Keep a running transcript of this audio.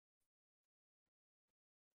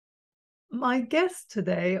My guest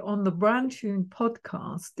today on the Brand Tune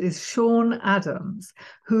podcast is Sean Adams,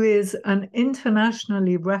 who is an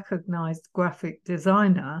internationally recognized graphic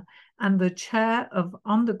designer and the chair of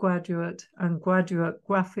undergraduate and graduate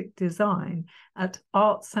graphic design at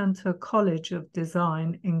Art Center College of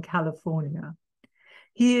Design in California.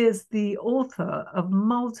 He is the author of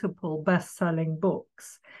multiple best-selling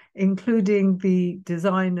books, including The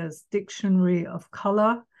Designer's Dictionary of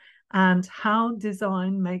Color and How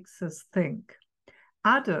Design Makes Us Think.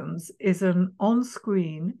 Adams is an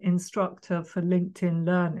on-screen instructor for LinkedIn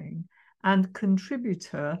Learning and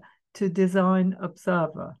contributor to Design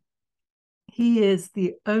Observer. He is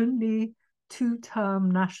the only two-term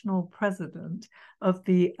national president of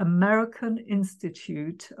the American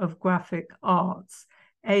Institute of Graphic Arts,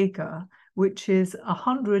 AGA, which is a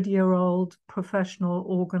 100-year-old professional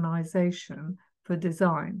organization for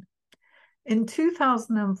design. In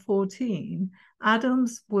 2014,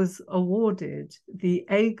 Adams was awarded the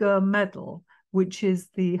AGA Medal, which is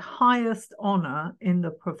the highest honor in the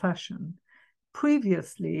profession.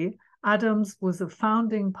 Previously, Adams was a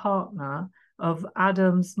founding partner of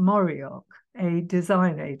Adams Morioch, a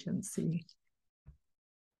design agency.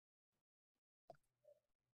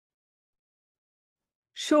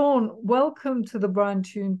 Sean, welcome to the Brand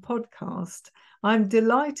Tune podcast. I'm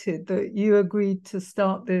delighted that you agreed to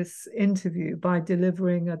start this interview by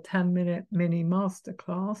delivering a 10-minute mini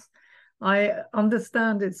masterclass. I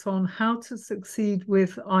understand it's on how to succeed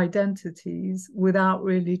with identities without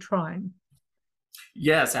really trying.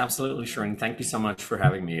 Yes, absolutely, Sharon. Thank you so much for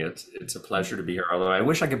having me. It's a pleasure to be here, although I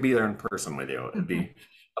wish I could be there in person with you. It'd be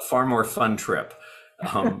a far more fun trip.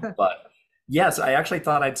 But yes, I actually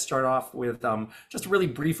thought I'd start off with just a really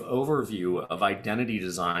brief overview of identity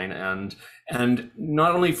design, and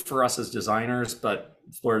not only for us as designers, but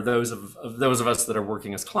for those of us that are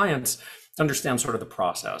working as clients, to understand sort of the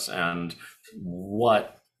process and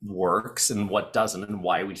what works and what doesn't, and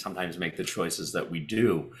why we sometimes make the choices that we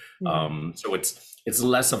do. So it's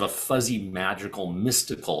less of a fuzzy, magical,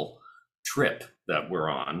 mystical trip that we're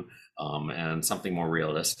on, and something more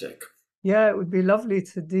realistic. Yeah, it would be lovely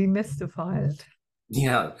to demystify it.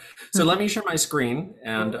 Yeah. So let me share my screen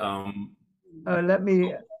and let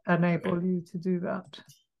me enable you to do that.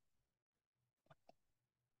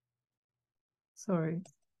 Sorry.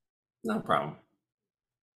 No problem.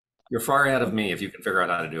 You're far ahead of me if you can figure out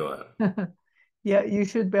how to do it. Yeah, you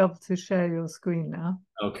should be able to share your screen now.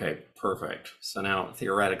 Okay, perfect. So now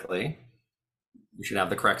theoretically, you should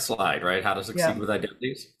have the correct slide, right? How to succeed with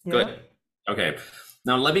identities. Yeah. Good. Okay.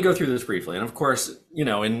 Now let me go through this briefly. And of course, you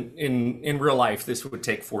know, in real life, this would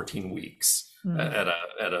take 14 weeks at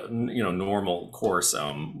a normal course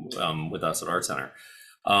with us at Art Center.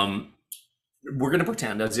 We're going to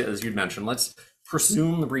pretend, as you'd mentioned, let's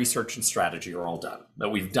presume the research and strategy are all done, that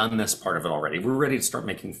we've done this part of it already. We're ready to start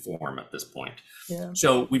making form at this point. Yeah.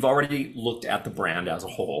 So we've already looked at the brand as a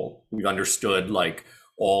whole. We've understood like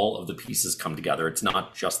all of the pieces come together. It's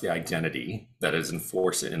not just the identity that is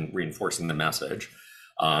reinforcing the message.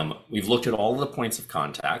 We've looked at all of the points of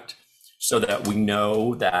contact so that we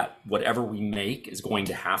know that whatever we make is going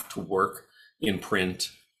to have to work in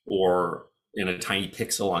print or in a tiny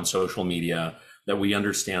pixel on social media, that we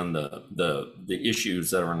understand the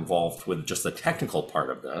issues that are involved with just the technical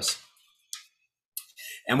part of this.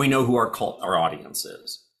 And we know who our audience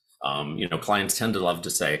is. Clients tend to love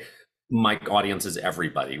to say, my audience is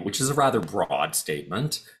everybody, which is a rather broad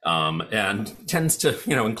statement, and tends to,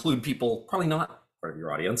 include people probably not part of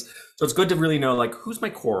your audience. So it's good to really know, like, who's my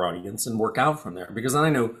core audience and work out from there, because then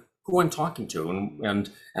I know who I'm talking to and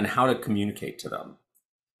how to communicate to them.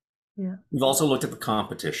 Yeah. We've also looked at the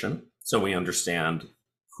competition, so we understand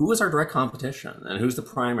who is our direct competition and who's the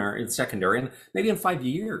primary and secondary, and maybe in 5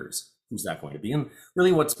 years, who's that going to be, and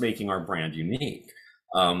really what's making our brand unique.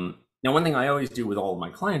 Now, one thing I always do with all of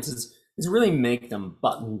my clients is really make them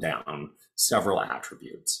button down several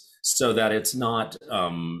attributes so that it's not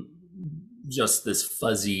just this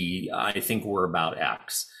fuzzy, I think we're about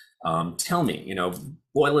X. Tell me,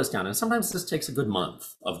 boil this down. And sometimes this takes a good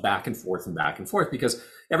month of back and forth because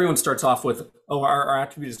everyone starts off with, oh, our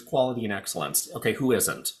attribute is quality and excellence. Okay, who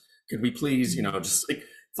isn't? Could we please, just like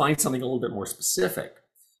find something a little bit more specific?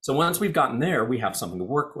 So once we've gotten there, we have something to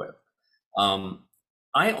work with.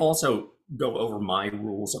 I also go over my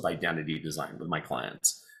rules of identity design with my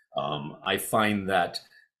clients. I find that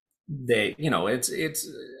they, you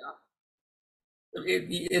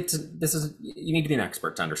need to be an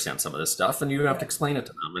expert to understand some of this stuff, and you have to explain it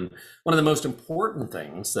to them. And one of the most important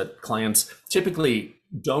things that clients typically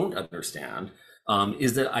don't understand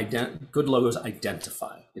is that good logos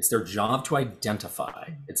identify. It's their job to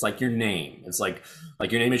identify. It's like your name. It's like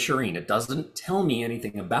your name is Shireen. It doesn't tell me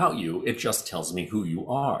anything about you. It just tells me who you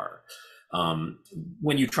are.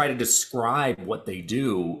 When you try to describe what they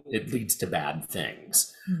do, it leads to bad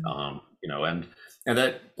things. And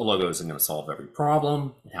that the logo isn't going to solve every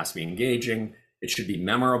problem. It has to be engaging. It should be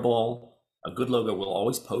memorable. A good logo will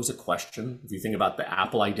always pose a question. If you think about the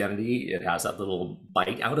Apple identity, it has that little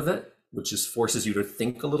bite out of it, which just forces you to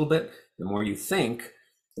think a little bit. The more you think,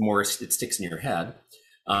 the more it sticks in your head.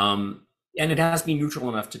 And it has to be neutral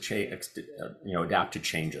enough to adapt to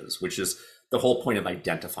changes, which is the whole point of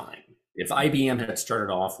identifying. If IBM had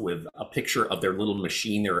started off with a picture of their little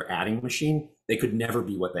machine, their adding machine, they could never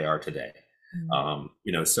be what they are today.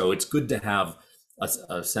 So it's good to have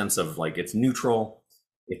a sense of like it's neutral.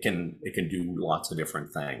 It can do lots of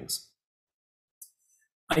different things.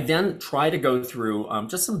 I then try to go through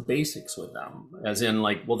just some basics with them, as in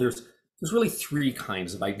like, well, there's really three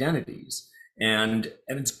kinds of identities, and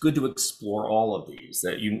it's good to explore all of these.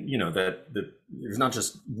 That that there's not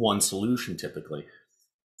just one solution typically.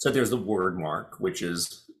 So there's the word mark, which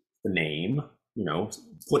is the name,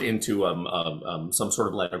 put into some sort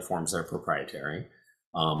of letter forms that are proprietary.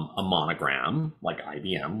 A monogram, like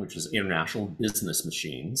IBM, which is International Business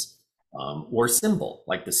Machines, or symbol,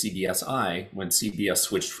 like the CBSI, when CBS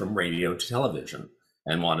switched from radio to television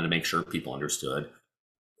and wanted to make sure people understood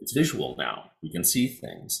it's visual now. You can see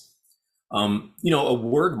things. A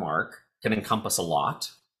word mark can encompass a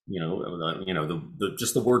lot.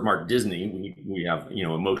 Just the word mark Disney, we have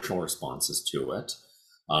emotional responses to it,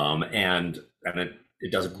 and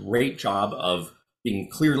it does a great job of being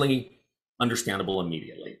clearly understandable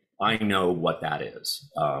immedately. I know what that is.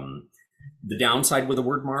 The downside with a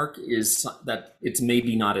word mark is that it's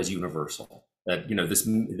maybe not as universal. That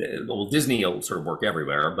Disney will sort of work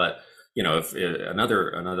everywhere, but if another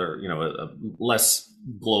a less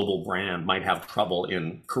global brand might have trouble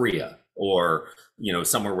in Korea, or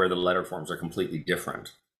somewhere where the letter forms are completely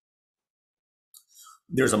different.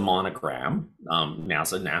 There's a monogram,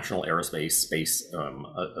 NASA, National Aerospace Space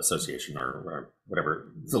Association, or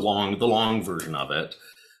whatever, the long version of it.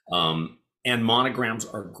 And monograms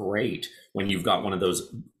are great when you've got one of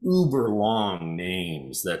those uber long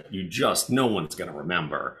names that no one's going to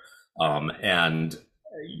remember.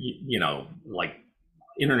 Like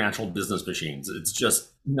International Business Machines, it's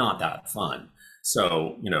just not that fun.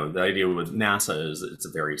 So, the idea with NASA is it's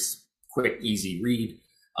a very quick, easy read.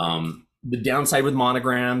 The downside with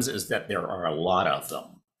monograms is that there are a lot of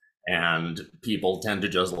them, and people tend to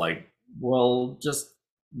just just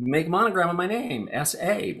make a monogram of my name,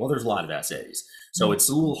 SA. Well, there's a lot of SAs. So it's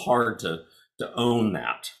a little hard to own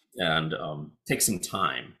that, and take some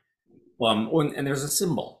time. And there's a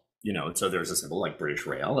symbol, so there's a symbol like British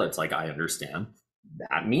Rail. It's like, I understand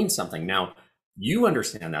that means something. Now, you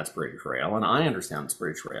understand that's British Rail, and I understand it's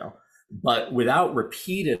British Rail, but without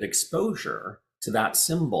repeated exposure to that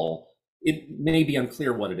symbol, it may be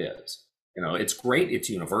unclear what it is. It's great, it's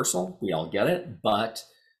universal, we all get it, but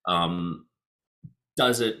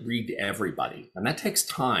does it read to everybody? And that takes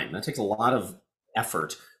time. That takes a lot of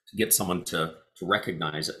effort to get someone to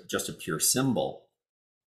recognize just a pure symbol.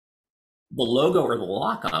 The logo or the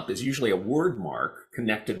lockup is usually a word mark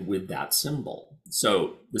connected with that symbol.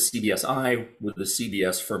 So the CBSI with the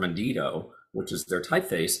CBS Firmandito, which is their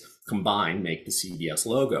typeface, combined make the CBS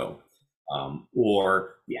logo.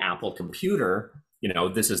 Or the Apple computer,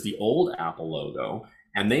 this is the old Apple logo,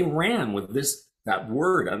 and they ran with that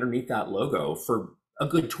word underneath that logo for a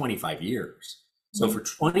good 25 years. So for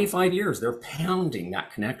 25 years, they're pounding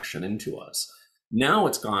that connection into us. Now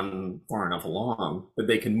it's gone far enough along that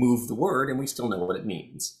they can move the word and we still know what it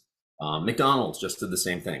means. McDonald's just did the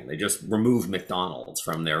same thing. They just removed McDonald's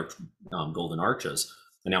from their golden arches,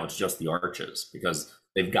 and now it's just the arches, because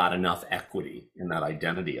they've got enough equity in that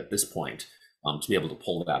identity at this point to be able to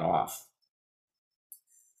pull that off.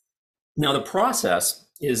 Now, the process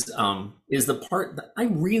is the part that I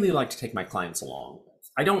really like to take my clients along with.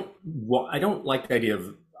 I don't like the idea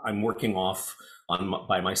of I'm working off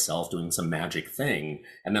by myself doing some magic thing,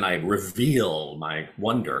 and then I reveal my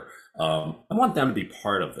wonder. I want them to be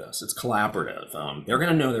part of this. It's collaborative. They're going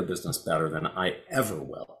to know their business better than I ever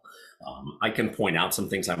will. I can point out some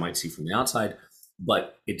things I might see from the outside,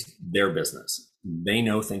 but it's their business. They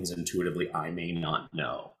know things intuitively I may not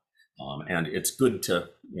know. And it's good to,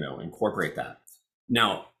 incorporate that.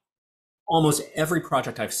 Now, almost every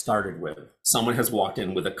project I've started with, someone has walked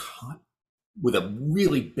in with a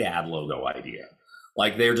really bad logo idea.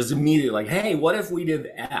 Like, they're just immediately like, hey, what if we did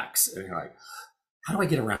X? And you're like, how do I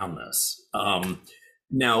get around this?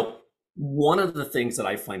 Now, one of the things that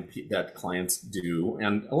I find that clients do,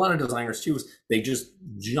 and a lot of designers too, is they just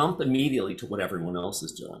jump immediately to what everyone else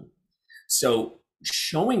is doing. So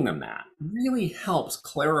showing them that really helps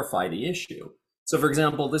clarify the issue. So for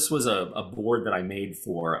example, this was a board that I made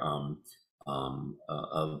for an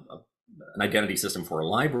identity system for a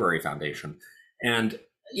library foundation. And,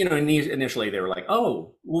 initially they were like,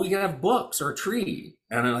 oh, well, we can have books or a tree.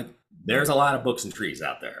 And I'm like, there's a lot of books and trees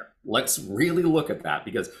out there. Let's really look at that,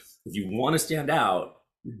 because if you want to stand out,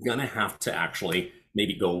 you're going to have to actually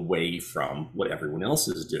maybe go away from what everyone else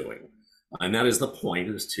is doing. And that is the point,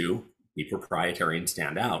 is to be proprietary and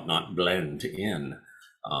stand out, not blend in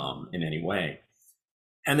any way.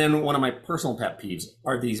 And then one of my personal pet peeves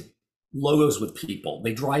are these logos with people.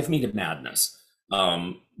 They drive me to madness.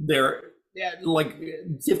 They're like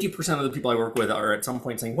 50% of the people I work with are at some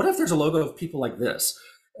point saying, what if there's a logo of people like this?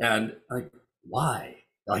 And like, why?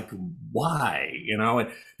 Like, why? And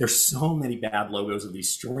there's so many bad logos of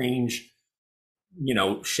these strange,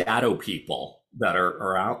 shadow people that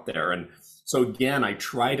are out there. And so again, I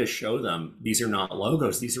try to show them these are not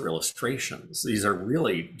logos, these are illustrations. These are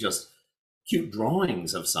really just cute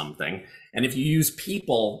drawings of something. And if you use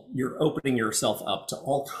people, you're opening yourself up to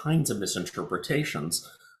all kinds of misinterpretations.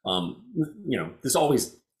 This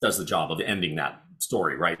always does the job of ending that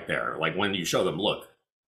story right there. Like when you show them, look,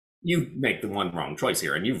 you make the one wrong choice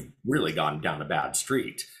here, and you've really gone down a bad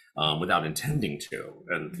street without intending to.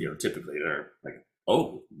 And typically they're like,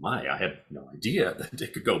 oh my, I had no idea that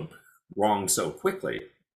it could go wrong so quickly.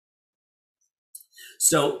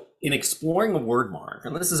 So in exploring a word mark,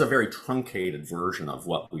 and this is a very truncated version of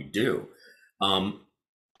what we do,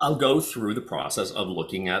 I'll go through the process of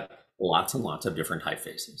looking at lots and lots of different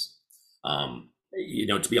typefaces.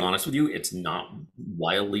 To be honest with you, it's not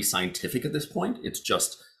wildly scientific at this point. It's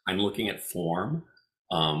just, I'm looking at form,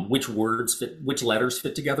 which words fit, which letters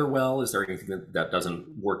fit together well. Is there anything that doesn't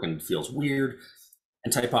work and feels weird?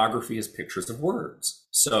 And typography is pictures of words.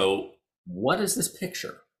 So what is this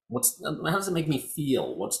picture? How does it make me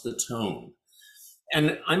feel? What's the tone?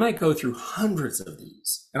 And I might go through hundreds of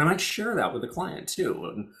these, and I might share that with the client too.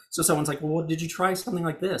 And so someone's like, well, did you try something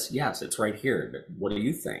like this? Yes, it's right here. What do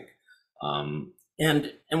you think? And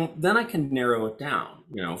then I can narrow it down,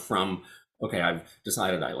 from, okay, I've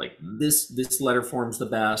decided I like this letter form's the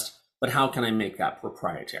best, but how can I make that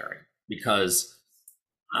proprietary? Because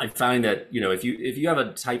I find that, if you have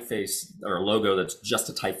a typeface or a logo that's just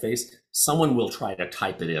a typeface, someone will try to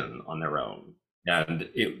type it in on their own, and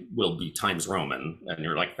it will be Times Roman. And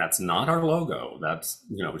you're like, that's not our logo. That's,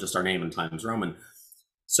 just our name in Times Roman.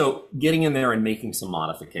 So getting in there and making some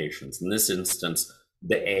modifications. In this instance,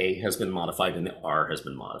 the A has been modified and the R has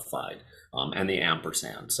been modified, and the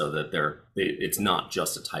ampersand, so that it's not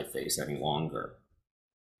just a typeface any longer.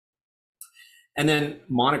 And then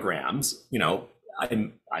monograms,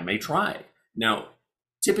 I may try. Now,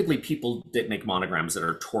 typically people that make monograms that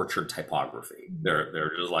are tortured typography,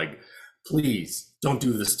 they're just like, please don't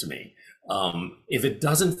do this to me. If it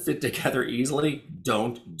doesn't fit together easily,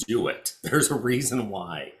 don't do it. There's a reason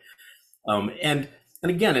why. And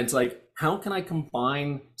again, it's like, how can I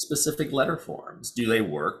combine specific letter forms? Do they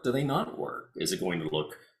work? Do they not work? Is it going to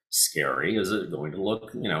look scary? Is it going to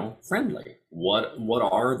look, friendly? What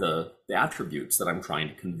are the attributes that I'm trying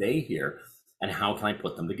to convey here? And how can I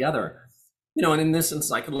put them together? And in this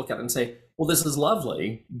instance, I could look at it and say, well, this is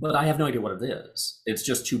lovely, but I have no idea what it is. It's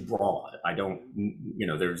just too broad. I don't,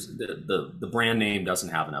 there's the brand name doesn't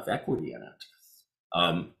have enough equity in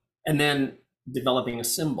it. And then developing a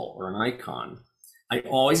symbol or an icon, I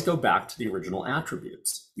always go back to the original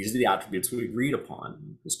attributes. These are the attributes we agreed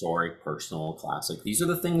upon: historic, personal, classic. These are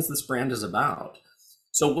the things this brand is about.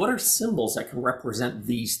 So what are symbols that can represent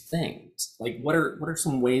these things? Like, what are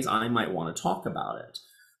some ways I might want to talk about it?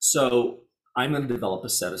 So I'm going to develop a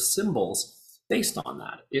set of symbols based on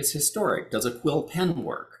that. It's historic. Does a quill pen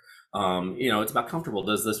work? It's about comfortable.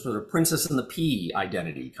 Does this sort of Princess and the Pea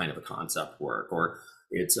identity kind of a concept work? Or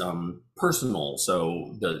it's personal.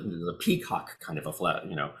 So the peacock kind of a flat,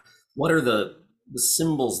 what are the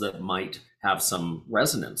symbols that might have some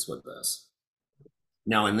resonance with this?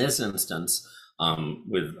 Now, in this instance,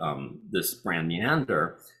 with this brand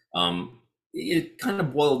Meander, it kind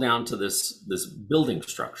of boiled down to this building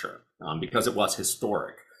structure, because it was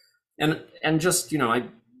historic. And just, I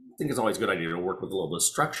think it's always a good idea to work with a little bit of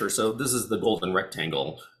structure. So this is the golden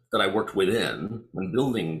rectangle that I worked within when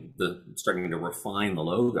building starting to refine the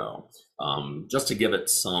logo, just to give it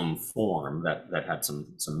some form that had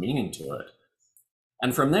some meaning to it.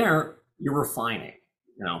 And from there, you're refining.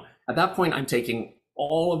 At that point, I'm taking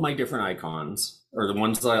all of my different icons, or the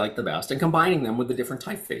ones that I like the best, and combining them with the different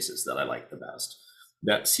typefaces that I like the best.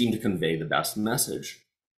 that seem to convey the best message.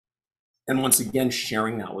 And once again,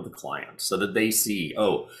 sharing that with the client so that they see,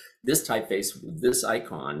 oh, this typeface, this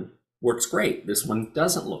icon works great. This one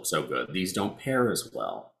doesn't look so good. These don't pair as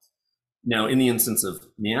well. Now, in the instance of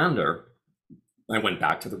Meander, I went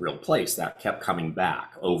back to the real place. That kept coming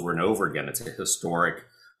back over and over again. It's a historic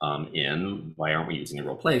inn. Why aren't we using a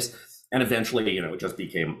real place? And eventually, it just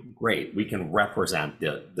became great. We can represent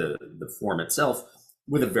the form itself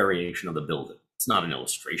with a variation of the building. It's not an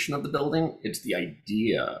illustration of the building. It's the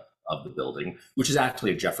idea of the building, which is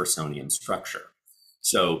actually a Jeffersonian structure.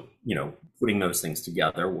 So, putting those things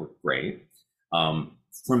together worked great.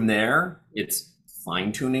 From there, it's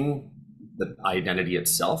fine-tuning the identity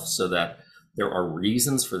itself so that there are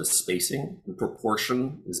reasons for the spacing. The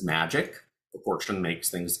proportion is magic. Proportion makes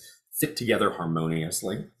things fit together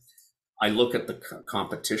harmoniously. I look at the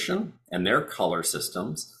competition and their color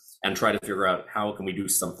systems and try to figure out how can we do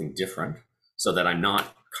something different so that I'm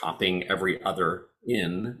not copying every other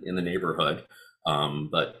inn in the neighborhood,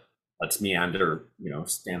 but let's Meander,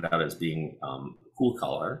 stand out as being cool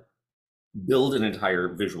color. Build an entire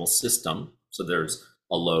visual system. So there's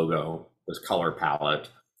a logo, there's color palette,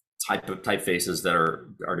 type of typefaces that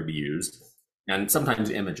are to be used, and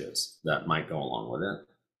sometimes images that might go along with it.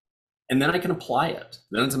 And then I can apply it.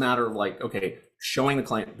 Then it's a matter of okay, showing the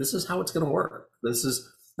client, this is how it's going to work. This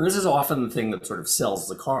is often the thing that sort of sells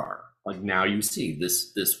the car. Now you see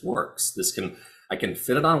this works. I can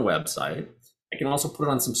fit it on a website. I can also put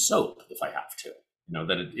it on some soap if I have to,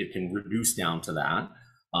 that it can reduce down to that.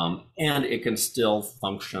 And it can still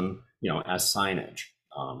function, as signage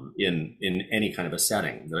in any kind of a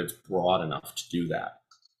setting, that it's broad enough to do that.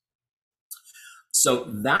 So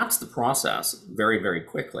that's the process very, very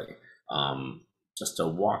quickly, just to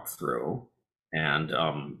walk through, and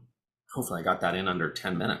hopefully I got that in under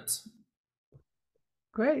 10 minutes.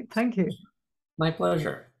 Great, thank you. My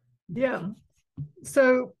pleasure. Yeah,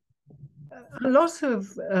 so a lot of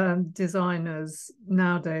designers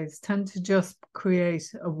nowadays tend to just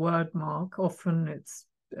create a word mark. Often it's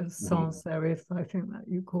a sans serif, I think that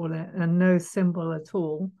you call it, and no symbol at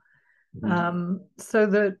all. So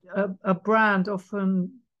that a brand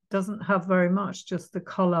often doesn't have very much, just the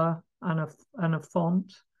color and a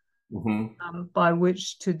font by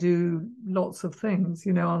which to do lots of things,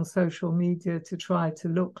 on social media to try to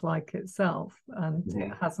look like itself, and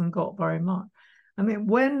it hasn't got very much. I mean,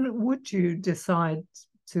 when would you decide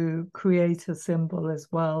to create a symbol as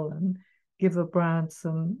well and give a brand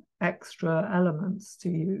some extra elements to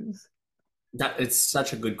use? It's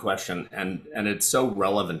such a good question, and it's so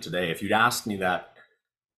relevant today. If you'd asked me that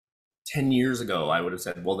 10 years ago, I would have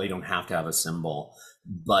said, well, they don't have to have a symbol.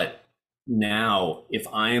 But now, if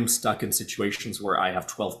I am stuck in situations where I have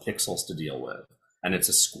 12 pixels to deal with, and it's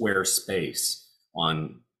a square space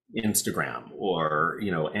on Instagram or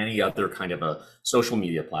any other kind of a social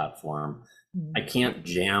media platform, I can't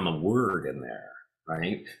jam a word in there,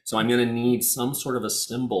 right? So I'm going to need some sort of a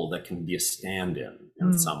symbol that can be a stand-in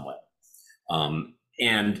in some way.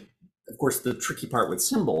 And of course, the tricky part with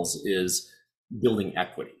symbols is building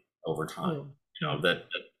equity over time. That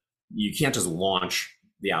you can't just launch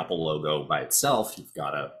the Apple logo by itself. You've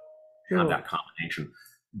got to have that combination.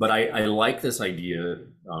 But I like this idea,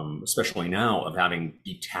 especially now, of having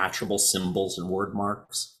detachable symbols and word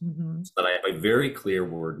marks, so that I have a very clear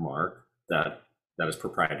word mark that is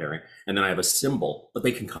proprietary, and then I have a symbol, but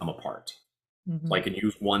they can come apart. So I can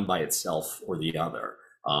use one by itself or the other.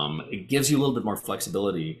 It gives you a little bit more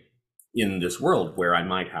flexibility in this world where I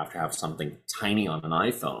might have to have something tiny on an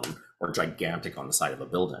iPhone or gigantic on the side of a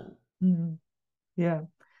building. Yeah.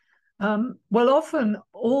 Well, often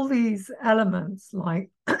all these elements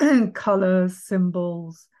like colors,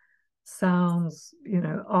 symbols, sounds,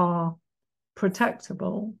 are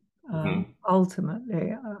protectable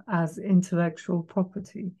ultimately as intellectual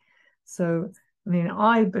property. So, I mean,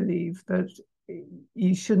 I believe that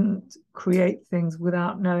you shouldn't create things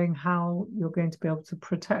without knowing how you're going to be able to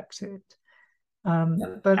protect it.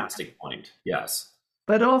 Fantastic point. Yes.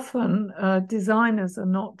 But often designers are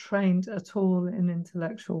not trained at all in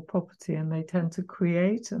intellectual property, and they tend to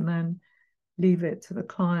create and then leave it to the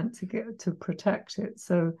client to protect it.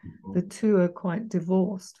 So the two are quite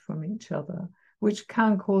divorced from each other, which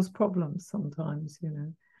can cause problems sometimes,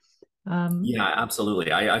 Yeah,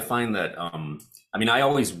 absolutely. I find that, I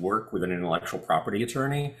always work with an intellectual property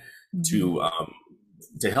attorney to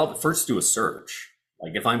help first do a search.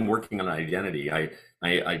 Like if I'm working on an identity, I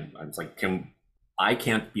was like, I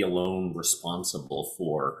can't be alone responsible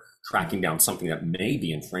for tracking down something that may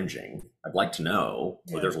be infringing. I'd like to know,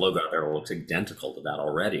 or there's a logo out there that looks identical to that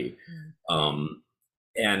already.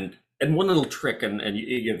 And And one little trick, and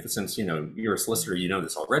since you're a solicitor, you know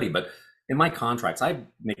this already, but in my contracts, I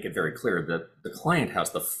make it very clear that the client has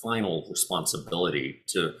the final responsibility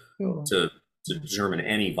to Sure. to determine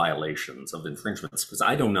any violations of infringements, because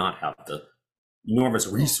I do not have the enormous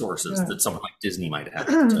resources Yeah. that someone like Disney might have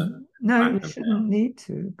to No, track you them shouldn't down. need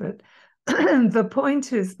to, but the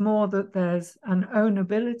point is more that there's an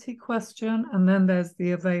ownability question and then there's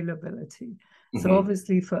the availability. So Mhm.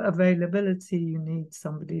 obviously for availability, you need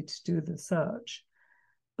somebody to do the search,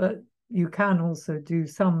 but you can also do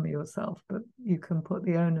some yourself, but you can put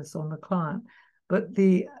the onus on the client. But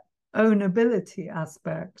the ownability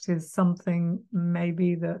aspect is something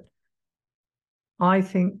maybe that I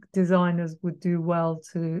think designers would do well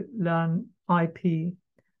to learn IP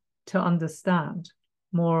to understand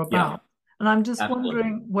more Yeah, about. And I'm just absolutely.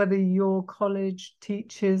 wondering whether your college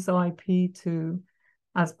teaches IP to,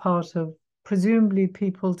 as part of, presumably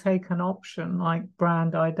people take an option like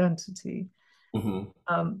brand identity. Mhm.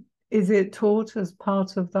 Is it taught as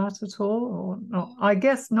part of that at all or not? I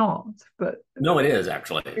guess not, but No, it is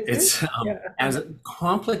actually. is it? It's Yeah. as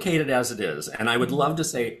complicated as it is, and I would love to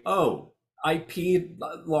say, oh, IP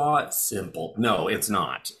law, it's simple. No, it's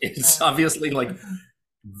not. It's obviously like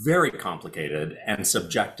very complicated and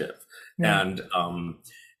subjective. Yeah. And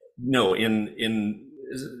no, in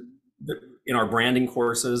our branding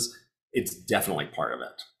courses, it's definitely part of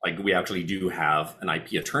it. Like we actually do have an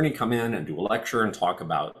IP attorney come in and do a lecture and talk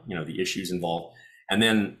about the issues involved, and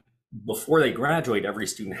then before they graduate, every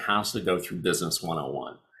student has to go through Business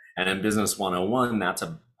 101. And in Business 101,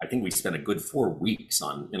 I think we spent a good 4 weeks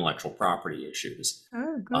on intellectual property issues.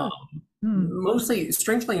 Oh, Um, good. Hmm. Mostly,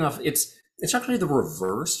 strangely enough, it's actually the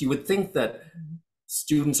reverse. You would think that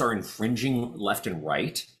students are infringing left and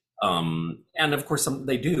right. And of course,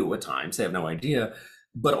 they do at times, they have no idea.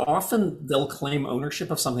 But often they'll claim ownership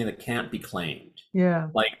of something that can't be claimed. Yeah.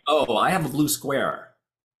 Like, oh, I have a blue square.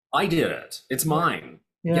 I did it. It's mine.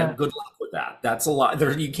 Yeah, Yeah. good luck with that. That's a lot.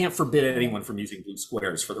 There, you can't forbid anyone from using blue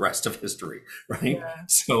squares for the rest of history, right? Yeah.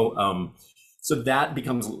 So that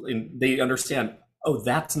becomes, they understand, oh,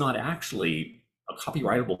 that's not actually a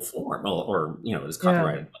copyrightable form, or it's Yeah.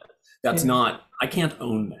 copyrighted, but that's Yeah. not, I can't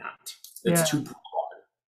own that. It's Yeah. too broad.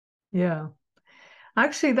 Yeah.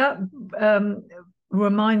 Actually, that um,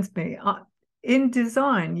 reminds me. In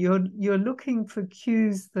design, you're looking for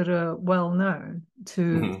cues that are well known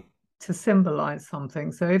Mhm. to symbolize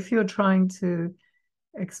something. So if you're trying to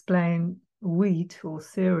explain wheat or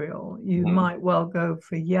cereal, you Mhm. might well go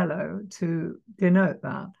for yellow to denote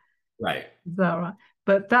that. Right. Is that right?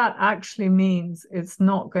 But that actually means it's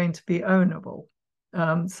not going to be ownable.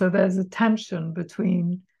 So there's a tension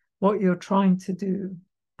between what you're trying to do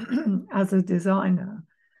as a designer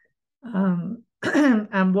and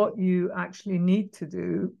what you actually need to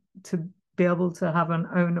do to be able to have an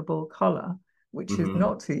ownable color, which is Mhm.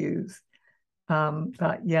 not to use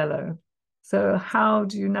that yellow. So how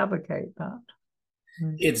do you navigate that?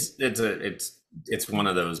 Mm. It's one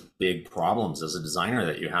of those big problems as a designer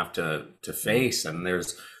that you have to face, and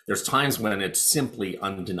there's times when it's simply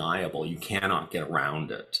undeniable. You cannot get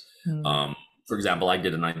around it. Mm. For example, I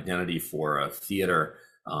did an identity for a theater.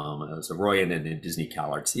 It was a Roy and Disney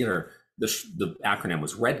CalArts theater. The acronym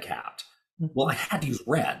was Red Cat. Well, I Mhm. had to use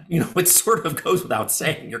red. It sort of goes without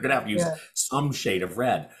saying. You're going to have to use Yeah. some shade of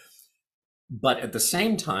red. But at the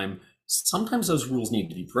same time, sometimes those rules need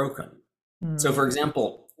to be broken. So, Mm. for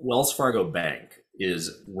example, Wells Fargo Bank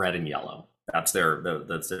is red and yellow. That's their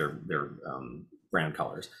brand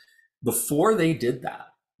colors. Before they did that,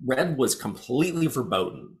 red was completely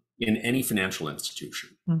verboten in any financial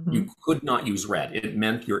institution. Mhm. You could not use red. It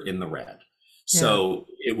meant you're in the red. Yeah. So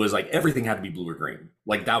it was like everything had to be blue or green.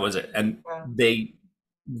 Like that was it. And Yeah. they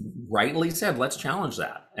rightly said, let's challenge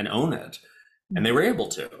that and own it. And they were able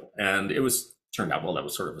to. And it was turned out, well, that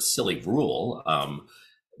was sort of a silly rule.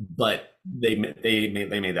 But they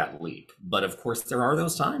made that leap. But of course, there are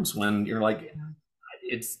those times when you're like,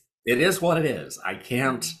 it is what it is. I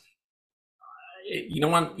can't. You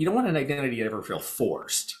don't want an identity to ever feel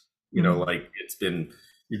forced. Mm. Like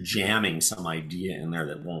you're jamming some idea in there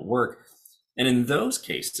that won't work. And in those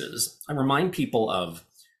cases, I remind people of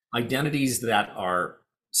identities that are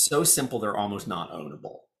so simple they're almost not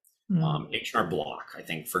ownable. Mm. H&R Block, I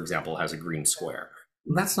think, for example, has a green square.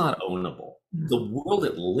 That's not ownable. Mm. The world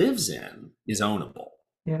it lives in is ownable.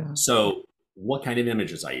 Yeah. So, what kind of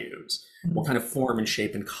images I use, what Mm. kind of form and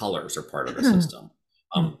shape and colors are part of the system,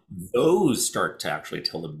 Mm. those start to actually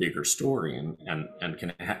tell the bigger story and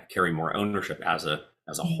can carry more ownership as a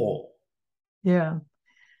Mm. whole. Yeah.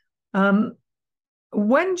 Um,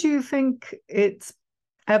 when do you think it's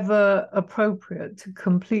ever appropriate to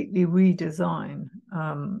completely redesign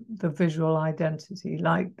the visual identity,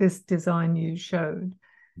 like this design you showed,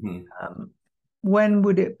 when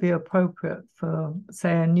would it be appropriate for,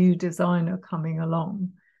 say, a new designer coming along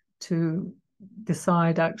to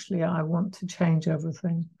decide, actually, I want to change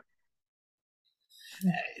everything?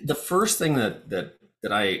 The first thing that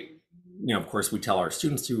I, of course, we tell our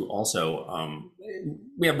students to also,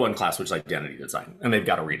 we have one class which is identity design, and they've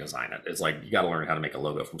got to redesign it. It's like you got to learn how to make a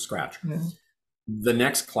logo from scratch. Yeah. The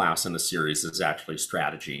next class in the series is actually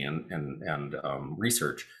strategy and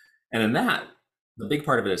research, and in that, the big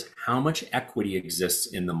part of it is how much equity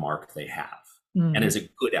exists in the mark they have, and is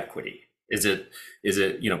it good equity? Is it,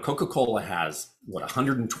 Coca-Cola has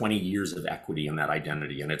 120 years of equity in that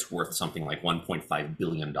identity, and it's worth something like $1.5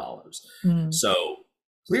 billion. So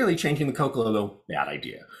clearly changing the Coke logo, bad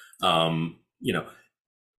idea.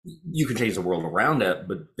 You can change the world around it,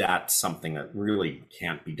 but that's something that really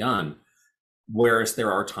can't be done. Whereas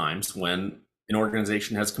there are times when an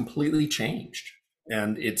organization has completely changed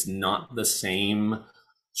and it's not the same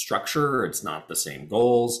structure, it's not the same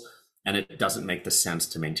goals, and it doesn't make the sense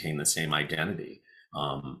to maintain the same identity.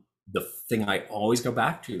 The thing I always go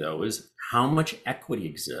back to, though, is how much equity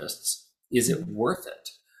exists. Is it worth it?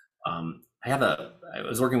 I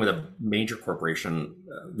was working with a major corporation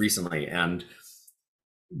recently, and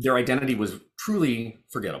their identity was truly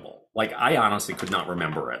forgettable. Like, I honestly could not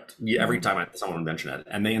remember it every time someone mentioned it,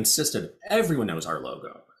 and they insisted everyone knows our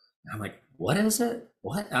logo. And I'm like, what is it?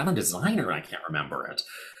 What? I'm a designer and I can't remember it.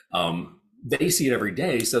 They see it every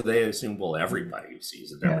day, so they assume, well, everybody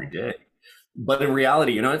sees it every day. But in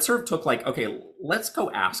reality, it sort of took like, okay, let's go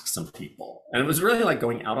ask some people. And it was really like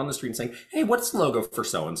going out on the street and saying, hey, what's the logo for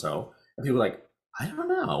so-and-so? And people were like, I don't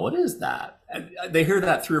know, what is that? And they hear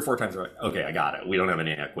that 3 or 4 times, they're like, okay, I got it. We don't have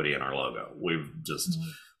any equity in our logo. We've just,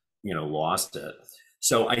 lost it.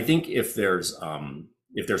 So I think if there's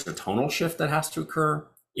a tonal shift that has to occur,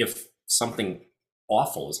 if something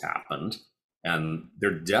awful has happened, and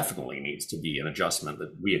there definitely needs to be an adjustment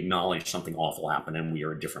that we acknowledge something awful happened and we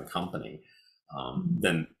are a different company,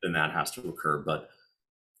 then that has to occur. But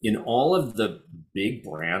in all of the big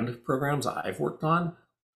brand programs I've worked on,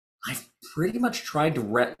 I've pretty much tried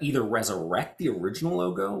to either resurrect the original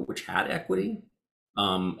logo, which had equity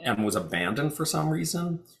and was abandoned for some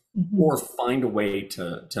reason, or find a way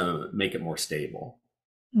to make it more stable.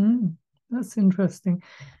 That's interesting.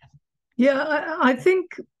 Yeah, I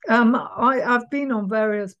think I've been on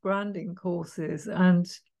various branding courses, and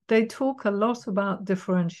they talk a lot about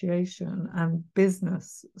differentiation and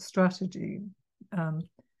business strategy,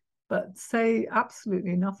 but say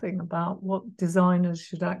absolutely nothing about what designers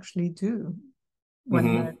should actually do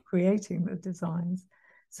when they're creating the designs.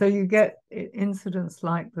 So you get incidents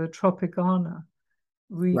like the Tropicana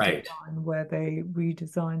redesign, where they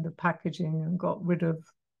redesigned the packaging and got rid of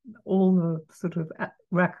all the sort of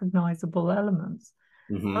recognizable elements.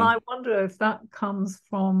 And I wonder if that comes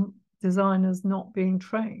from designers not being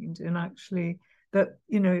trained in actually that,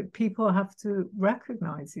 people have to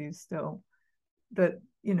recognize you still, that,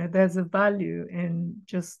 there's a value in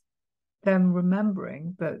just them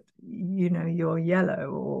remembering that, you're yellow,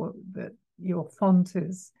 or that your font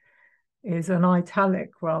is an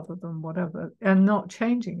italic rather than whatever, and not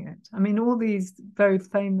changing it. I mean, all these very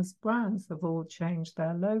famous brands have all changed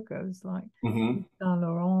their logos, like Saint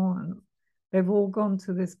Laurent, and they've all gone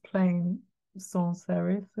to this plain sans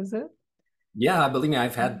serif, is it? Yeah, believe me,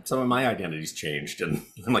 I've had some of my identities changed, and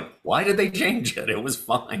I'm like, why did they change it? It was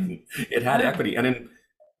fine. It had equity. And in a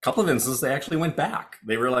couple of instances, they actually went back.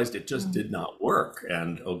 They realized it just did not work.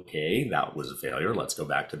 And okay, that was a failure. Let's go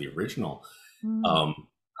back to the original.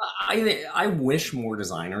 I wish more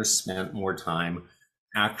designers spent more time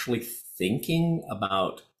actually thinking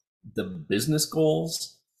about the business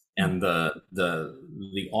goals and the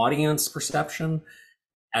audience perception,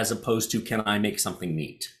 as opposed to, can I make something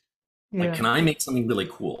neat? Like, can I make something really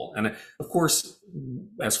cool? And of course,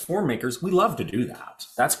 as form makers, we love to do that.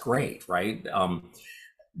 That's great, right?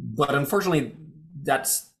 But unfortunately,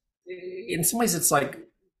 that's, in some ways, it's like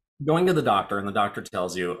going to the doctor and the doctor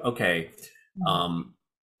tells you, okay,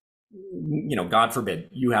 God forbid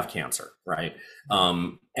you have cancer, right?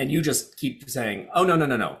 And you just keep saying, oh,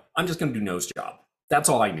 no, I'm just going to do nose job. That's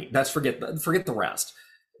all I need. Forget the rest.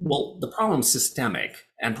 Well, the problem's systemic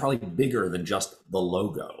and probably bigger than just the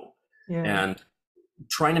logo. And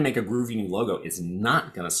trying to make a groovy new logo is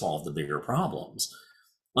not going to solve the bigger problems.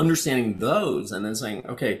 Understanding those and then saying,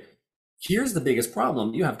 okay, here's the biggest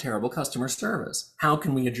problem. You have terrible customer service. How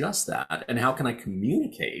can we adjust that? And how can I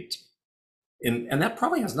communicate? And that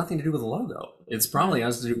probably has nothing to do with the logo. It's probably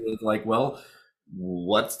has to do with, like, well,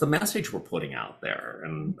 what's the message we're putting out there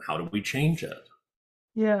and how do we change it?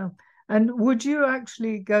 Yeah. And would you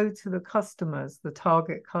actually go to the customers, the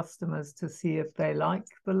target customers, to see if they like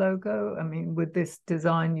the logo? I mean, with this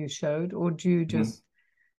design you showed, or do you just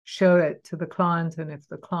show it to the client, and if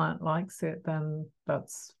the client likes it, then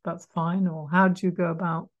that's fine? Or how do you go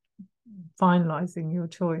about finalizing your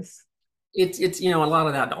choice? It's a lot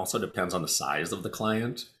of that also depends on the size of the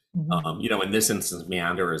client. Mm-hmm. In this instance,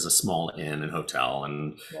 Meander is a small inn and hotel,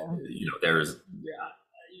 and Yeah. there's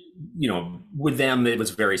with them it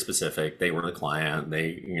was very specific. They were the client.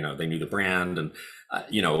 They knew the brand, and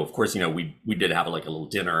of course, we did have like a little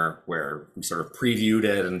dinner where we sort of previewed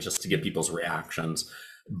it and just to get people's reactions,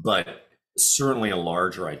 but certainly a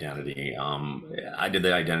larger identity. I did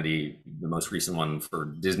the identity, the most recent one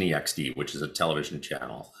for Disney XD, which is a television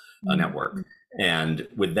channel, a network. And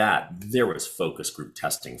with that, there was focus group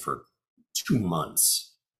testing for 2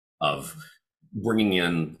 months of bringing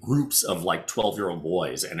in groups of like 12-year-old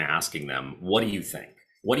boys and asking them, what do you think?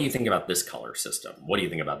 What do you think about this color system? What do you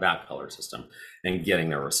think about that color system? And getting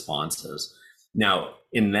their responses. Now,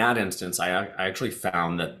 in that instance, I actually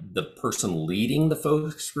found that the person leading the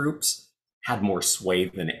focus groups had more sway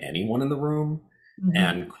than anyone in the room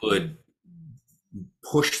and could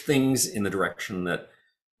push things in the direction that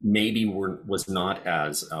maybe was not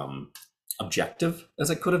as objective as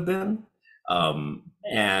it could have been.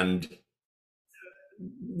 And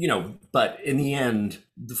but in the end,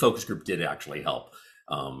 the focus group did actually help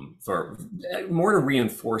for more to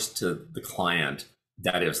reinforce to the client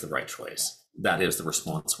that is the right choice. That is the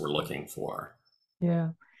response we're looking for. Yeah.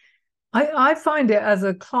 I find it as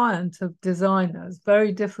a client of designers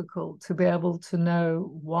very difficult to be able to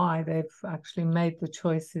know why they've actually made the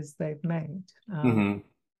choices they've made.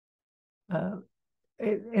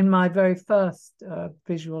 In my very first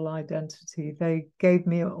visual identity, they gave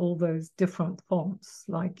me all those different fonts,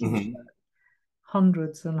 like you showed,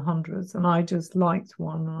 hundreds and hundreds, and I just liked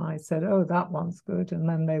one, and I said, "Oh, that one's good," and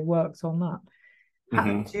then they worked on that.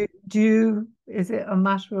 Is it a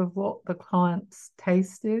matter of what the client's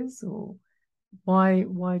taste is, or why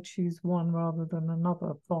choose one rather than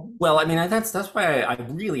another font? Well, I mean, that's why I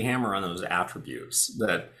really hammer on those attributes,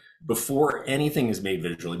 that before anything is made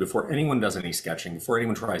visually, before anyone does any sketching, before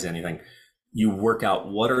anyone tries anything, you work out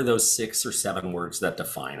what are those 6 or 7 words that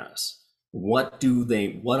define us. What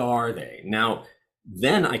are they? Now,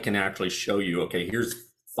 then I can actually show you, okay, here's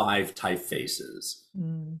 5 typefaces.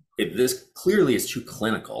 If this clearly is too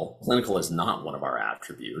clinical is not one of our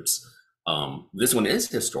attributes. This one is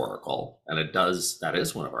historical, and that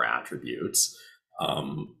is one of our attributes.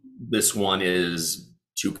 This one is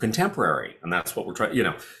too contemporary, and that's what we're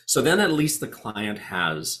trying, So then at least the client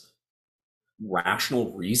has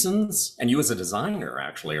rational reasons, and you as a designer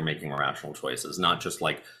actually are making rational choices, not just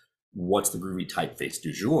like, what's the groovy typeface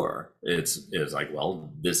du jour? It's like,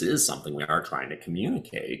 well, this is something we are trying to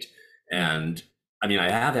communicate. And I mean,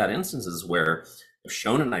 I have had instances where I've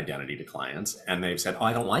shown an identity to clients and they've said, oh,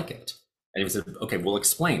 I don't like it. And you've said, okay, we'll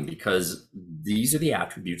explain, because these are the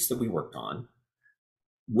attributes that we worked on.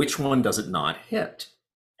 Which one does it not hit?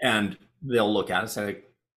 And they'll look at it and say,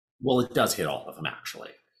 well, it does hit all of them,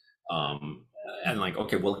 actually. And like,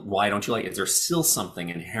 okay, well, why don't you like it? Is there still something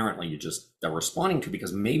inherently they're responding to?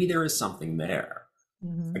 Because maybe there is something there.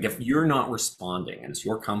 Like if you're not responding and it's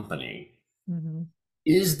your company,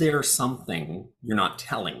 is there something you're not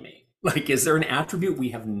telling me? Like, is there an attribute we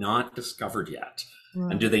have not discovered yet?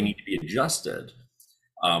 Right. And do they need to be adjusted?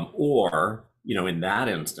 Or, in that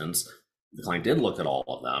instance, the client did look at all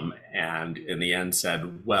of them and in the end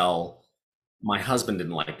said, well, my husband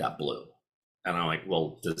didn't like that blue. And I'm like,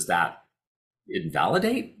 well, does that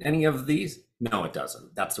invalidate any of these? No, it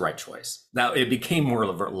doesn't. That's the right choice. Now it became more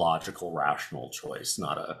of a logical, rational choice,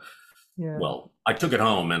 not a, well, I took it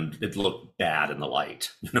home and it looked bad in the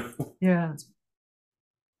light. Yeah.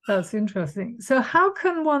 That's interesting. So how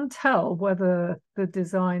can one tell whether the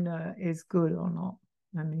designer is good or not?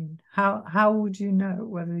 I mean, how would you know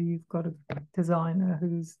whether you've got a designer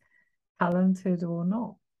who's talented or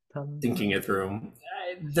not talented? Thinking it through.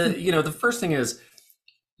 The first thing is,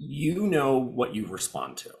 what you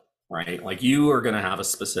respond to, right? Like you are going to have a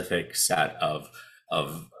specific set of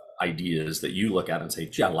ideas that you look at and say,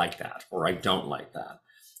 gee, I like that, or I don't like that.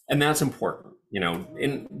 And that's important.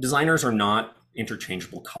 And designers are not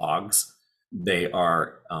interchangeable cogs. They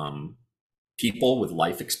are people with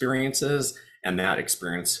life experiences, and that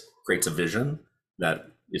experience creates a vision that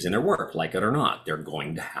is in their work, like it or not. They're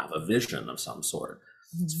going to have a vision of some sort.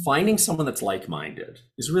 Finding someone that's like-minded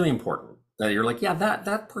is really important. That you're like, yeah,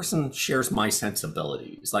 that person shares my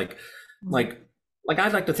sensibilities. Like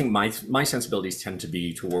I'd like to think my sensibilities tend to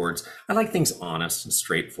be towards, I like things honest and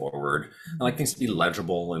straightforward. I like things to be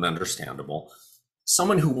legible and understandable.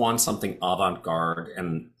 someone who wants something avant-garde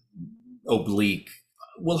and oblique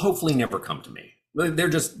will hopefully never come to me. They'll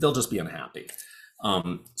just be unhappy.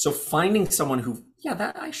 So finding someone who, yeah,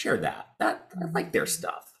 that I share that I like their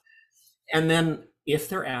stuff. And then if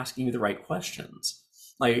they're asking you the right questions,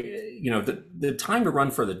 like, the time to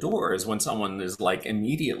run for the door is when someone is like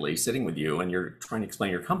immediately sitting with you and you're trying to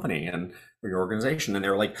explain your company and or your organization, and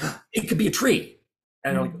they're like, it could be a tree.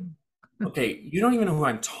 And they're like, okay, you don't even know who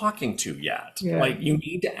I'm talking to yet. Yeah. Like, you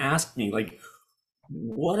need to ask me, like,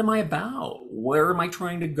 what am I about? Where am I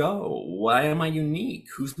trying to go? Why am I unique?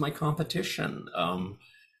 Who's my competition?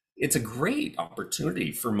 It's a great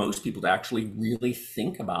opportunity for most people to actually really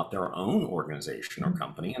think about their own organization or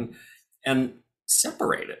company and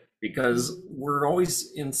separate it, because we're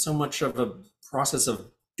always in so much of a process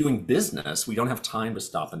of doing business. We don't have time to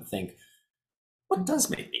stop and think, what does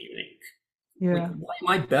make me unique? Yeah. Like, why am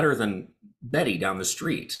I better than Betty down the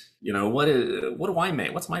street? What do I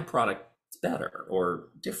make? What's my product better or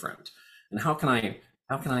different? And how can I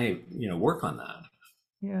work on that?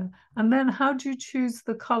 Yeah. And then how do you choose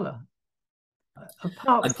the color?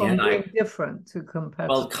 Apart from being different to competitors.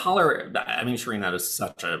 Well, color, I mean, Shireen, that is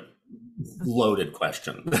such a loaded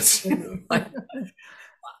question.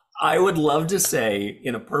 I would love to say,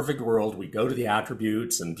 in a perfect world, we go to the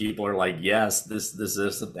attributes and people are like, yes, this,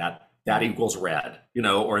 that equals red,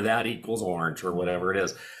 or that equals orange, or whatever it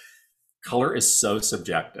is. Color is so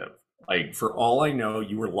subjective. Like, for all I know,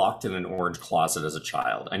 you were locked in an orange closet as a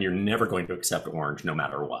child, and you're never going to accept orange no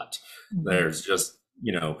matter what. There's just,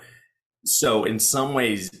 so in some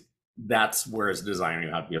ways, that's where as a designer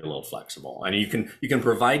you have to be a little flexible. And you can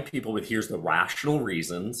provide people with, here's the rational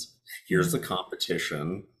reasons, here's the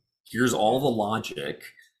competition, here's all the logic,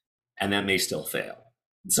 and that may still fail.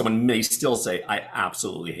 Someone may still say, I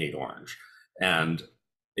absolutely hate orange. And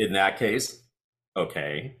in that case,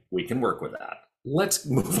 okay, we can work with that. Let's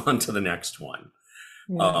move on to the next one.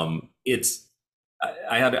 Yeah.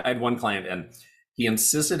 I had one client, and he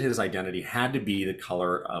insisted his identity had to be the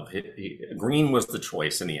color of green was the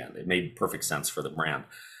choice in the end. It made perfect sense for the brand.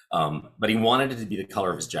 But he wanted it to be the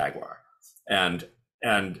color of his Jaguar. And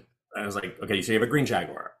I was like, okay, so you have a green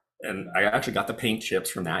Jaguar. And I actually got the paint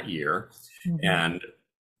chips from that year and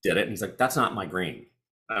did it. And he's like, that's not my green.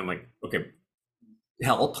 I'm like, okay,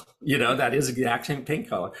 help, that is the exact same paint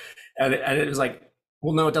color. And it was like,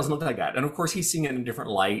 well, no, it doesn't look like that. And of course he's seeing it in a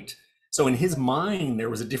different light. So in his mind, there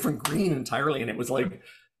was a different green entirely. And it was like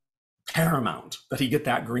paramount that he get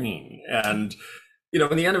that green. And,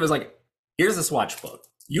 in the end, it was like, here's the swatch book.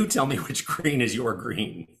 You tell me which green is your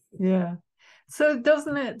green. Yeah. So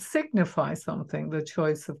doesn't it signify something, the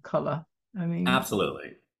choice of color? I mean,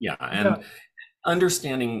 absolutely. Yeah. And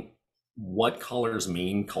understanding what colors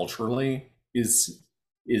mean culturally is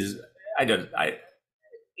it's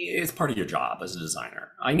part of your job as a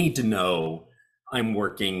designer. I need to know I'm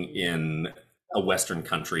working in a Western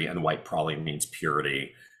country and white probably means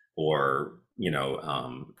purity or,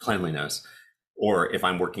 cleanliness. Or if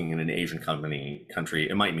I'm working in an Asian country,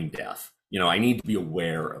 it might mean death. I need to be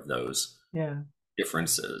aware of those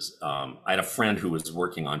differences. I had a friend who was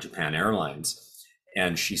working on Japan Airlines,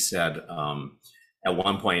 and she said at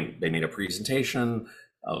one point they made a presentation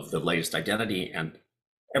of the latest identity, and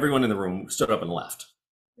everyone in the room stood up and left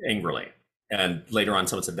angrily. And later on,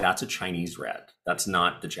 someone said, that's a Chinese red. That's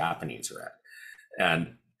not the Japanese red.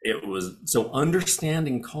 And it was, so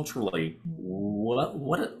understanding culturally,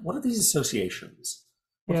 what are these associations?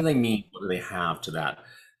 What do they mean? What do they have to that?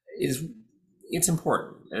 It's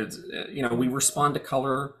important. It's, we respond to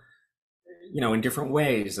color, in different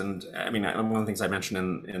ways. And I mean, one of the things I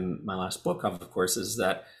mentioned in my last book, of course, is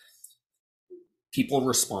that people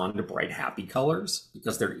respond to bright, happy colors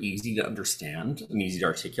because they're easy to understand and easy to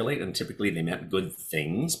articulate. And typically they meant good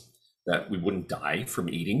things, that we wouldn't die from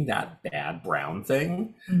eating that bad brown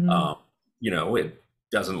thing. It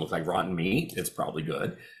doesn't look like rotten meat. It's probably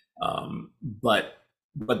good.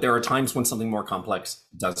 But there are times when something more complex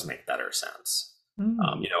does make better sense.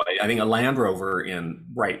 I think a Land Rover in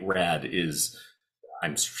bright red is,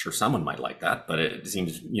 I'm sure someone might like that, but it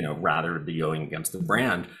seems, rather to be going against the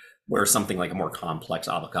brand, where something like a more complex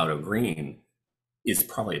avocado green is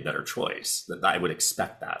probably a better choice. That I would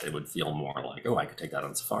expect that. It would feel more like, oh, I could take that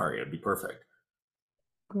on safari. It'd be perfect.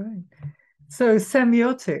 Great. So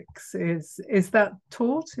semiotics, is that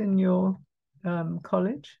taught in your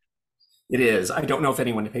college? It is. I don't know if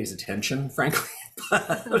anyone pays attention, frankly,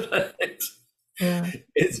 but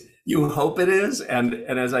you hope it is. And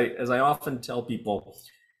as I often tell people,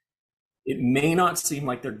 it may not seem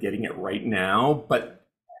like they're getting it right now, but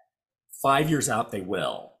 5 years out, they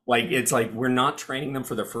will. It's like we're not training them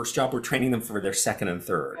for their first job, we're training them for their second and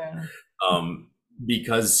third.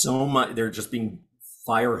 because so much, they're just being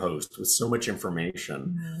fire hosed with so much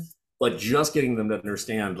information. Mm. But just getting them to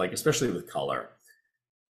understand, like, especially with color,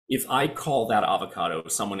 if I call that avocado,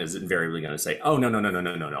 someone is invariably going to say, oh, no, no, no, no,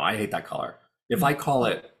 no, no, no, I hate that color. If I call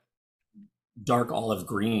it dark olive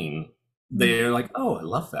green, they're like, oh, I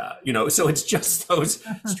love that. So it's just those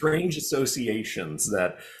strange associations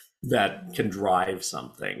that can drive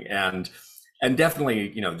something. And definitely,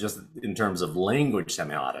 just in terms of language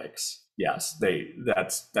semiotics, yes,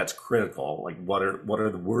 that's critical. Like, what are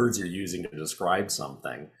the words you're using to describe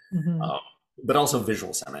something? But also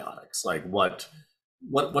visual semiotics, like what's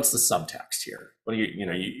the subtext here? What do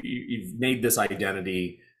you've made this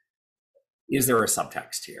identity. Is there a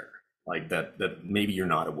subtext here, like that maybe you're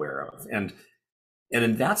not aware of? And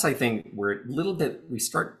that's, I think, where a little bit we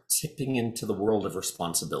start tipping into the world of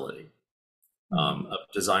responsibility, of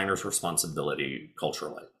designers' responsibility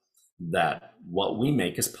culturally, that what we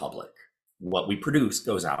make is public, what we produce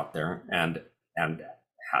goes out there and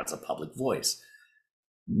has a public voice.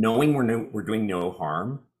 Knowing we're doing no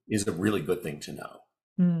harm is a really good thing to know.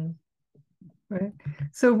 Right.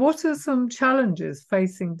 So what are some challenges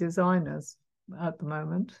facing designers at the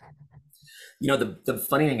moment? The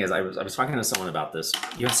funny thing is, I was talking to someone about this.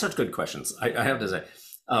 You have such good questions. I have to say,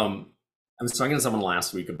 I was talking to someone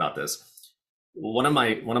last week about this. One of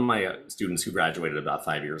my students who graduated about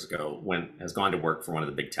 5 years ago has gone to work for one of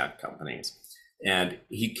the big tech companies, and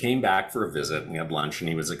he came back for a visit. And we had lunch, and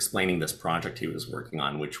he was explaining this project he was working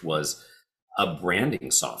on, which was a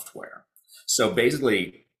branding software. So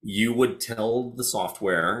basically, you would tell the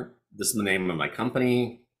software, this is the name of my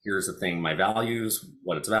company, here's the thing, my values,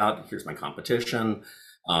 what it's about, here's my competition.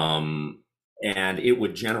 And it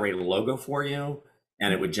would generate a logo for you,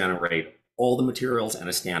 and it would generate all the materials and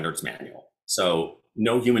a standards manual. So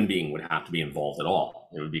no human being would have to be involved at all.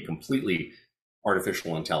 It would be completely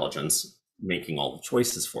artificial intelligence making all the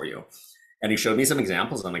choices for you. And he showed me some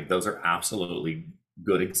examples. I'm like, those are absolutely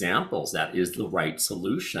good examples. That is the right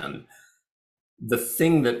solution. The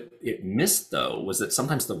thing that it missed, though, was that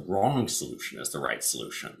sometimes the wrong solution is the right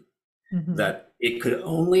solution. That it could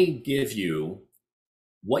only give you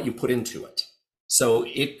what you put into it. So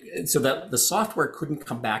that the software couldn't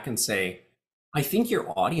come back and say, I think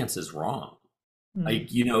your audience is wrong. Like,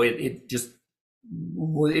 it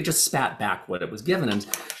just spat back what it was given. And so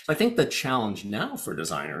I think the challenge now for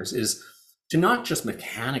designers is to not just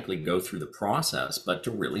mechanically go through the process, but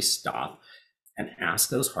to really stop and ask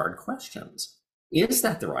those hard questions. Is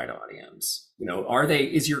that the right audience? I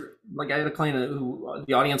had a client who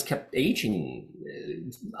the audience kept aging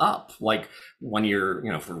up. Like 1 year,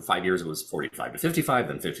 for 5 years, it was 45 to 55,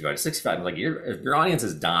 then 55 to 65. Like, if your audience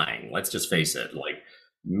is dying, let's just face it. Like,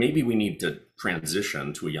 maybe we need to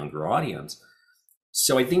transition to a younger audience.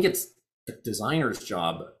 So I think it's the designer's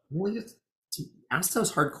job really to ask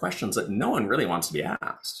those hard questions that no one really wants to be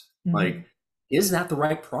asked. Like, is that the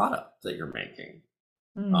right product that you're making?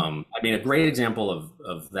 A great example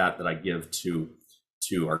of that I give to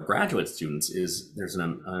our graduate students is there's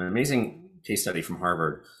an amazing case study from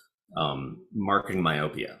Harvard, Marketing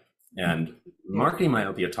Myopia. And Marketing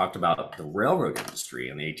Myopia talked about the railroad industry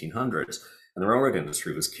in the 1800s, and the railroad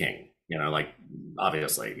industry was king.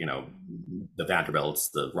 Obviously, the Vanderbilts,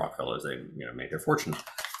 the Rockefellers, they made their fortune.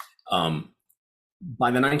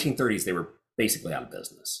 By the 1930s, they were basically out of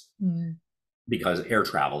business because air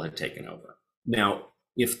travel had taken over. Now,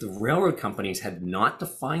 if the railroad companies had not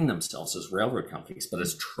defined themselves as railroad companies, but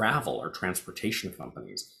as travel or transportation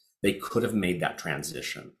companies, they could have made that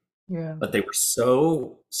transition. Yeah. But they were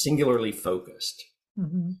so singularly focused.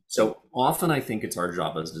 So often I think it's our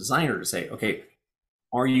job as a designer to say, okay,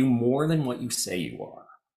 are you more than what you say you are?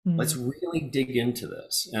 Let's really dig into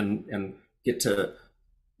this and get to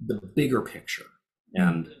the bigger picture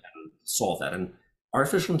and solve that. And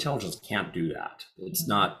artificial intelligence can't do that. It's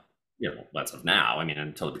not, as of now,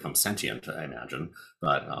 until it becomes sentient, I imagine.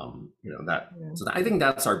 But, so I think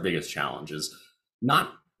that's our biggest challenge, is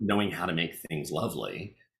not knowing how to make things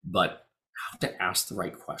lovely, but how to ask the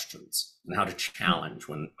right questions and how to challenge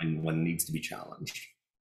when needs to be challenged.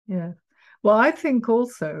 Yeah. Well, I think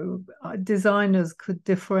also designers could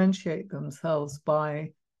differentiate themselves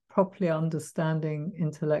by properly understanding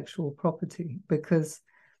intellectual property, because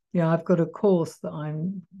I've got a course that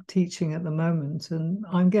I'm teaching at the moment, and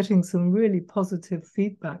I'm getting some really positive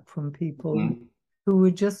feedback from people who were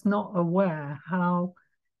just not aware how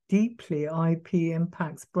deeply IP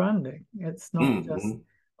impacts branding. It's not just,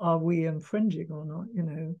 are we infringing or not?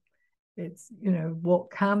 It's, what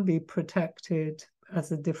can be protected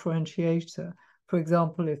as a differentiator. For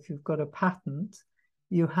example, if you've got a patent,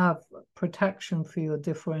 you have protection for your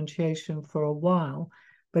differentiation for a while.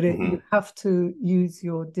 but Hmm. you have to use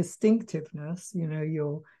your distinctiveness,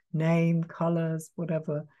 your name, colors,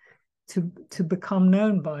 whatever, to become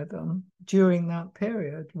known by them during that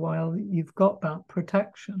period while you've got that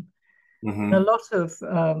protection. And a Hmm. lot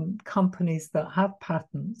of companies that have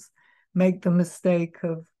patents make the mistake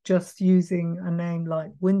of just using a name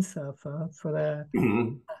like windsurfer for their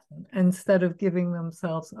Hmm. patent instead of giving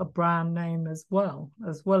themselves a brand name as well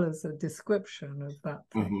as a description of that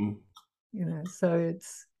thing. Hmm. So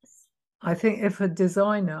I think if a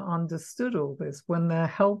designer understood all this when they're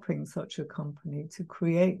helping such a company to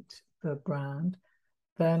create the brand,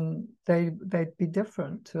 then they'd be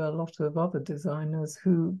different to a lot of other designers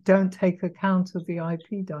who don't take account of the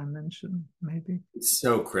IP dimension, maybe. It's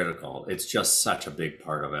so critical. It's just such a big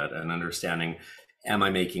part of it. And understanding, am I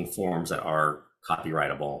making forms that are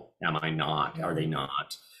copyrightable? Am I not? Are Yeah. they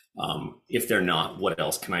not? If they're not, what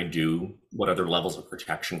else can I do? What other levels of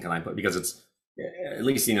protection can I put? Because it's, at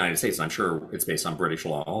least in the United States, I'm sure it's based on British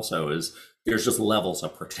law also, is there's just levels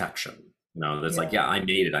of protection. That's like, Yeah. yeah, I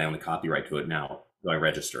made it. I own the copyright to it now. Do I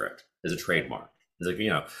register it as a trademark? It's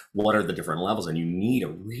like, what are the different levels? And you need a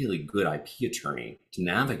really good IP attorney to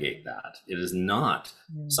navigate that. It is not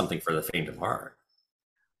Yeah. something for the faint of heart.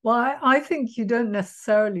 Well, I think you don't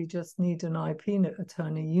necessarily just need an IP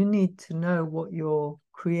attorney. You need to know what you're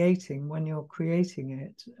creating when you're creating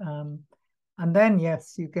it. And then,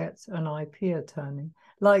 yes, you get an IP attorney.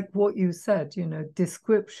 Like what you said,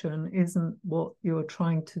 description isn't what you're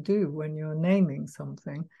trying to do when you're naming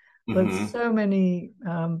something. But Hmm. so many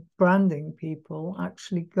branding people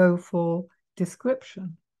actually go for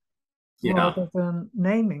description Yeah, rather than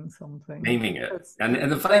naming something naming it. because And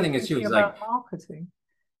the funny they're thing is too thinking is like about marketing.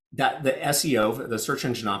 that the SEO, the search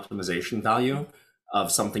engine optimization value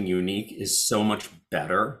of something unique is so much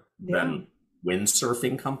better Yeah, than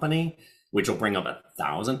windsurfing company, which will bring up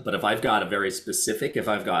 1,000. But if I've got a very specific, if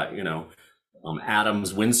I've got,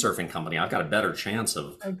 Adam's windsurfing company, I've got a better chance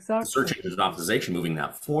of the exactly. search engine optimization moving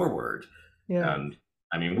that forward. Yeah. And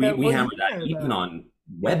I mean, Yeah, we well, hammer you that know even that. on Yeah,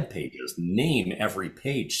 web pages, name every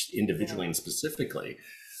page yeah, individually and specifically.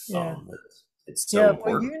 yeah. It's so Yeah, well,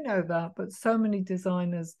 important. you know that, but so many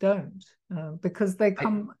designers don't because they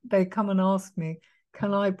I, come and ask me,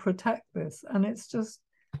 "Can I protect this?" And it's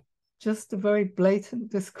just a very blatant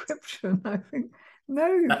description. I think, no,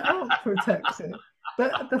 you can't protect it.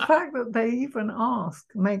 But the fact that they even ask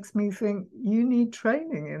makes me think you need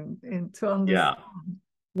training in to yeah. understand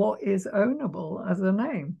what is ownable as a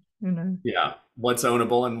name. Yeah, what's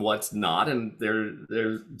ownable and what's not, and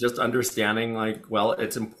there's just understanding like, well,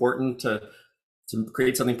 it's important to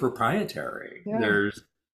create something proprietary. Yeah. There's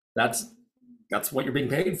that's that's what you're being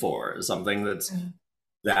paid for, is something that's Yeah.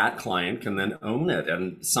 that client can then own it.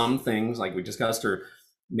 And some things, like we discussed, are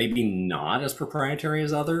maybe not as proprietary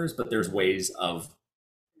as others, but there's ways of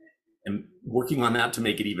working on that to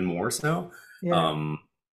make it even more so. Yeah. Um,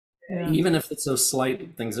 Yeah. Even if it's those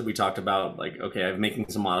slight things that we talked about, like, okay, I'm making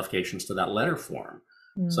some modifications to that letter form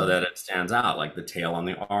so Mm. that it stands out, like the tail on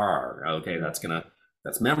the R. Okay, Yeah.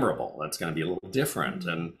 that's memorable. That's gonna be a little different.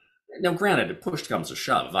 Mm. And now, granted, if push comes to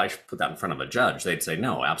shove, if I put that in front of a judge, they'd say,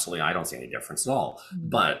 no, absolutely, I don't see any difference at all. Mm.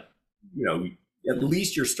 But you know, at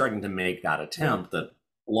least you're starting to make that Yeah. attempt that,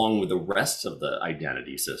 along with the rest of the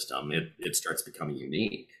identity system, it starts becoming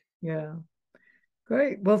unique. Yeah.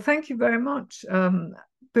 Great. Well, thank you very much.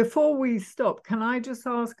 Before we stop, can I just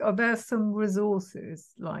ask, are there some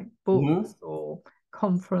resources like Mhm. books or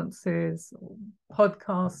conferences or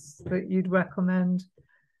podcasts that you'd recommend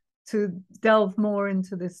to delve more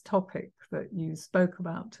into this topic that you spoke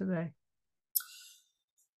about today?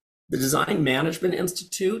 The Design Management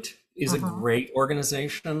Institute is a Uh-huh. great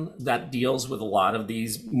organization that deals with a lot of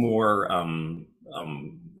these more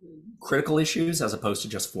critical issues as opposed to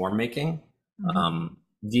just form making. Mhm.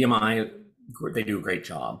 DMI, they do a great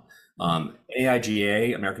job.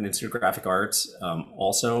 AIGA, American Institute of Graphic Arts,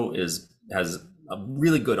 also has a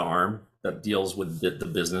really good arm that deals with the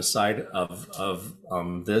business side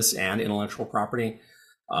of this and intellectual property.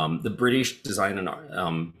 The British Design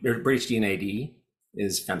and British D&AD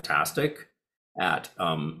is fantastic at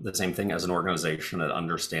the same thing as an organization, at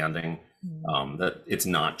understanding Mhm. that it's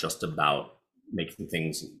not just about making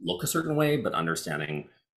things look a certain way, but understanding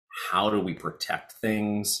how do we protect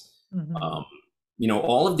things. Mhm. Um,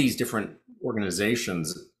 all of these different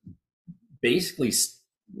organizations, basically,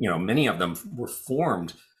 many of them were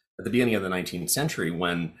formed at the beginning of the 19th century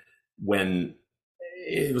when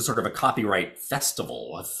it was sort of a copyright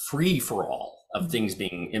festival, a free for all of Mhm. things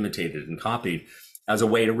being imitated and copied, as a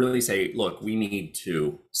way to really say, look, we need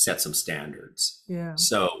to set some standards. Yeah.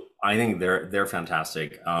 So I think they're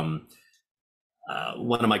fantastic.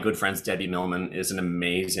 One of my good friends, Debbie Millman, is an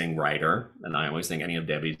amazing writer, and I always think any of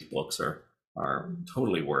Debbie's books are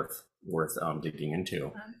totally worth digging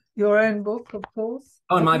into. Your own book, of course.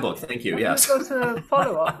 Oh, in my book, thank you. Have Yes. you got a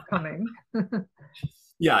follow-up coming?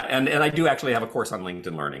 Yeah, and I do actually have a course on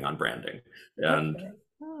LinkedIn Learning on branding, and Okay.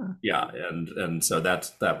 Ah, yeah, and so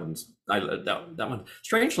that one's that one.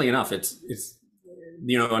 Strangely enough, it's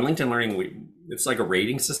on LinkedIn Learning it's like a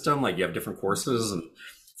rating system. Like you have different courses, and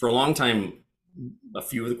for a long time, a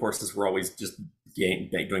few of the courses were always just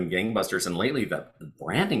doing gangbusters, and lately the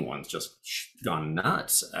branding one's just gone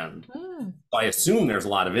nuts. And I assume there's a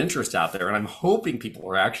lot of interest out there, and I'm hoping people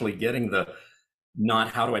are actually getting the not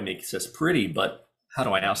how do I make this pretty, but how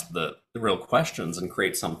do I ask the real questions and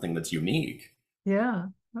create something that's unique. yeah.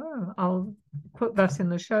 Oh, I'll put that in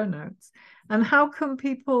the show notes. And how can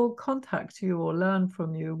people contact you or learn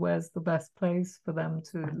from you? Where's the best place for them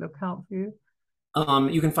to look out for you?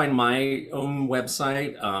 You can find my own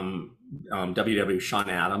website,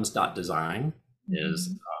 www.seanadams.design is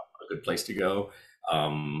a good place to go.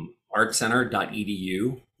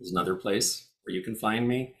 Artcenter.edu is another place where you can find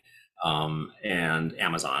me. And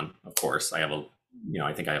Amazon, of course. I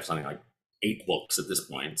think I have something like 8 books at this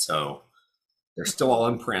point. So they're still all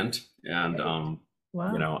in print. And,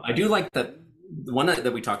 Wow. I do like that. The one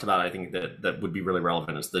that we talked about, I think that would be really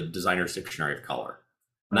relevant is the Designer's Dictionary of Color.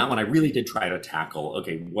 And that one I really did try to tackle,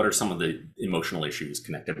 okay, what are some of the emotional issues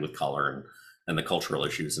connected with color and the cultural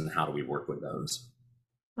issues, and how do we work with those?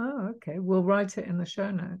 Oh, okay. We'll write it in the show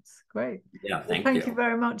notes. Great. Yeah, Well, thank thank you you.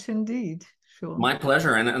 very much indeed, Sean. My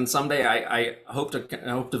pleasure. And someday I hope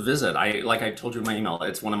to visit. Like I told you in my email,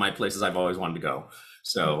 it's one of my places I've always wanted to go.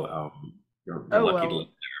 So you're Oh, lucky to live.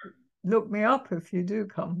 well, look me up if you do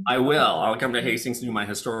come. I will. I'll come to Hastings to do my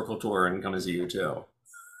historical tour and come to see you too.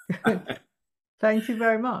 Thank you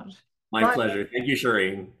very much. My Bye. pleasure. Thank you,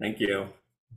 Shireen. Thank you.